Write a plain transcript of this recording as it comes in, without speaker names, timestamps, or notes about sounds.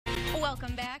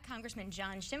Welcome back. Congressman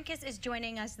John Shimkus is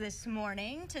joining us this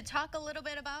morning to talk a little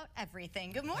bit about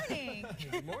everything. Good morning.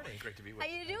 Good morning. Great to be with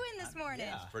you. How you doing this morning?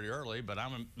 Yeah, it's pretty early, but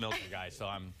I'm a military guy, so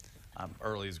I'm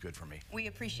early is good for me. We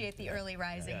appreciate the early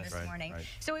rising this morning. Right.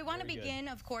 So we want to begin,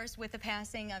 of course, with the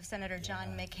passing of Senator John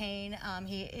McCain.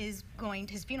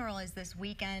 His funeral is this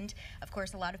weekend. Of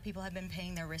course, a lot of people have been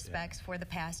paying their respects for the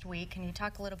past week. Can you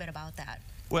talk a little bit about that?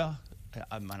 Well,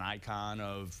 I'm an icon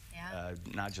of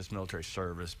not just military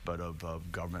service, but of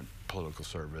government political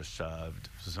service.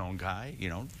 His own guy, you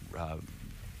know,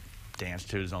 danced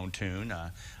to his own tune.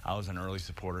 I was an early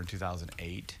supporter in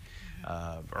 2008.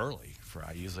 Early.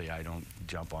 Usually I don't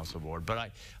jump on the board, but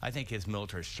I think his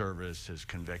military service, his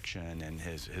conviction, and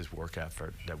his work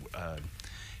effort, that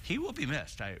he will be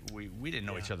missed. We didn't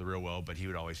know each other real well, but he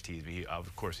would always tease me.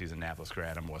 Of course, he's a Annapolis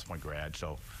grad. I'm a West Point grad,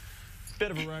 so bit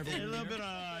of a rivalry. A little bit of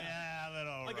a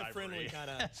little like rivalry. A friendly kind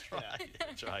of. That's right.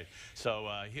 That's right.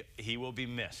 So he will be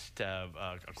missed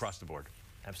across the board.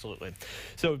 Absolutely.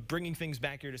 So bringing things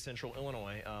back here to Central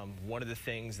Illinois, one of the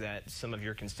things that some of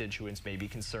your constituents may be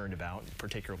concerned about,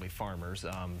 particularly farmers,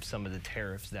 some of the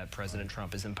tariffs that President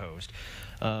Trump has imposed.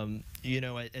 You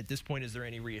know, at this point, is there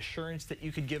any reassurance that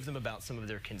you could give them about some of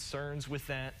their concerns with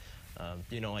that?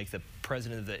 You know, like the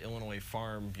president of the Illinois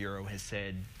Farm Bureau has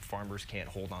said, farmers can't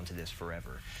hold on to this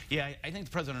forever. Yeah, I think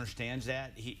the president understands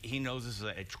that. He knows this is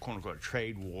a quote-unquote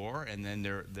trade war, and then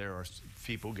there are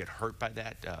people who get hurt by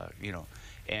that, you know,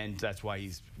 and that's why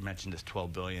he's mentioned this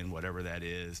 $12 billion, whatever that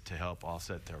is, to help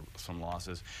offset some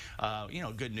losses. You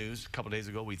know, good news, a couple days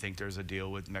ago, we think there's a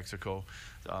deal with Mexico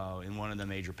in one of the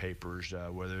major papers,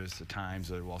 whether it's the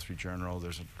Times or the Wall Street Journal.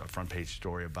 There's a front-page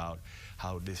story about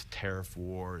how this tariff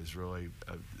war is really,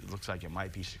 looks like it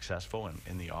might be successful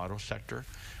in the auto sector.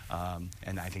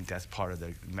 And I think that's part of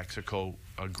the Mexico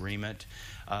agreement.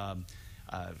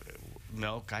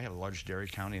 Milk, I have the largest dairy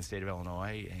county in the state of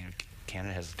Illinois, and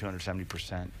Canada has a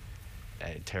 270%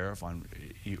 tariff on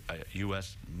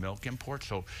U.S. milk imports.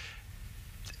 So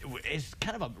it's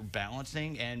kind of a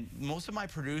balancing, and most of my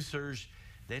producers,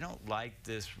 they don't like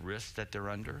this risk that they're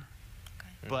under,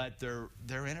 but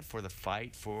they're in it for the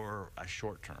fight for a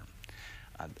short term.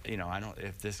 You know,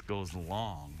 if this goes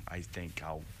long, I think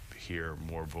I'll hear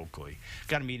more vocally.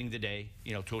 Got a meeting today,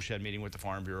 you know, tool shed meeting with the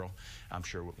Farm Bureau. I'm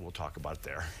sure we'll talk about it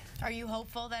there. Are you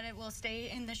hopeful that it will stay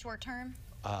in the short term?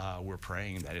 We're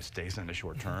praying that it stays in the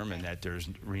short term and that there's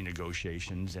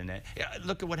renegotiations. And that,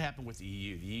 look at what happened with the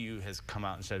EU. The EU has come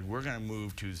out and said, we're going to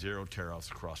move to zero tariffs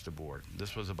across the board.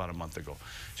 This was about a month ago.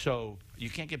 So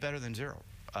you can't get better than zero.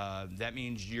 That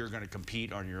means you're going to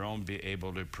compete on your own, be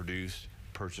able to produce,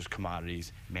 purchase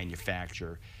commodities,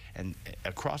 manufacture, and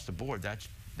across the board, that's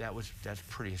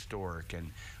pretty historic,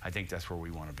 and I think that's where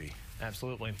we want to be.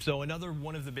 Absolutely. So another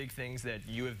one of the big things that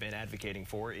you have been advocating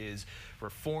for is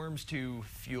reforms to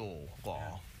fuel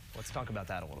law. Let's talk about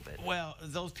that a little bit. Well,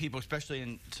 those people, especially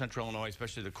in Central Illinois,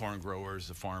 especially the corn growers,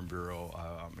 the Farm Bureau,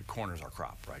 corn is our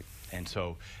crop, right? And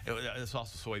so it's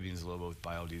also soybeans a little bit with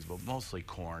biodiesel, but mostly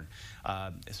corn.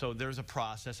 So there's a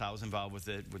process. I was involved with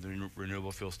it, with the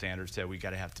renewable fuel standards. Said we got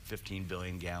to have 15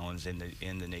 billion gallons in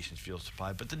the nation's fuel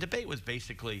supply. But the debate was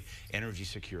basically energy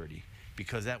security,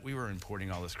 because we were importing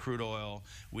all this crude oil.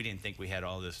 We didn't think we had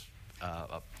all this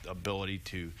ability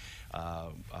to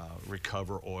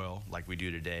recover oil like we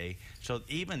do today. So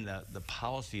even the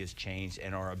policy has changed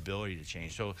and our ability to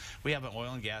change. So we have an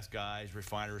oil and gas guys,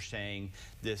 refiners saying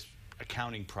this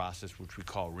accounting process, which we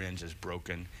call RINs, is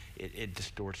broken. It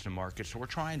distorts the market. So we're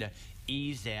trying to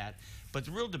ease that. But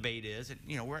the real debate is,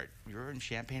 you know, you're in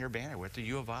Champaign, Urbana, we're at the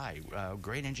U of I,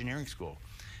 great engineering school.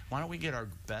 Why don't we get our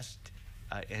best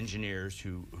engineers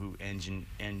who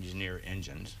engineer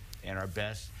engines, and our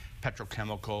best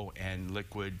petrochemical and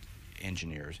liquid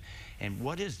engineers, and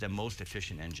what is the most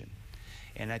efficient engine?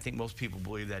 And I think most people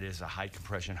believe that is a high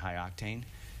compression, high octane.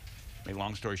 Make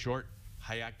long story short,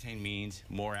 high octane means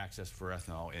more access for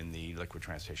ethanol in the liquid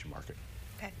transportation market.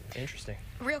 Okay. Interesting.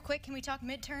 Real quick, can we talk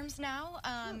midterms now?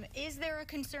 Is there a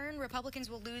concern Republicans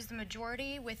will lose the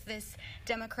majority with this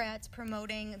Democrats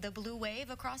promoting the blue wave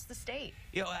across the state?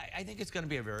 You know, I think it's going to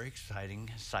be a very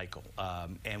exciting cycle,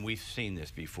 and we've seen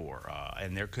this before,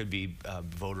 and there could be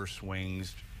voter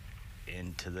swings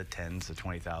into the tens to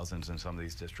 20,000s in some of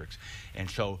these districts. And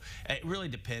so it really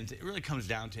depends. It really comes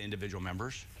down to individual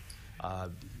members.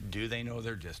 Do they know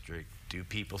their district? Do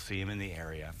people see them in the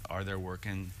area? Are they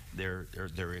working their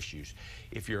issues?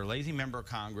 If you're a lazy member of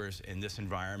Congress in this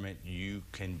environment, you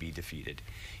can be defeated.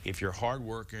 If you're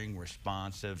hardworking,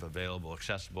 responsive, available,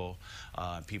 accessible,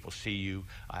 people see you,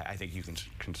 I think you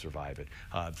can survive it.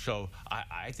 So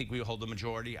I think we hold the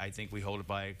majority. I think we hold it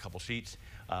by a couple seats.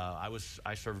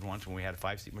 I served once when we had a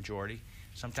 5-seat majority.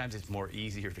 Sometimes it's more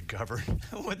easier to govern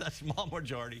with a small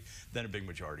majority than a big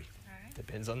majority.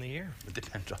 Depends on the year. It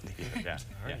depends on the year, yeah.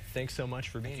 All right. Thanks so much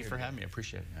for being here. Thank you for having me. I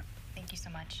appreciate it. Yeah. Thank you so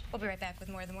much. We'll be right back with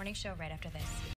more of The Morning Show right after this.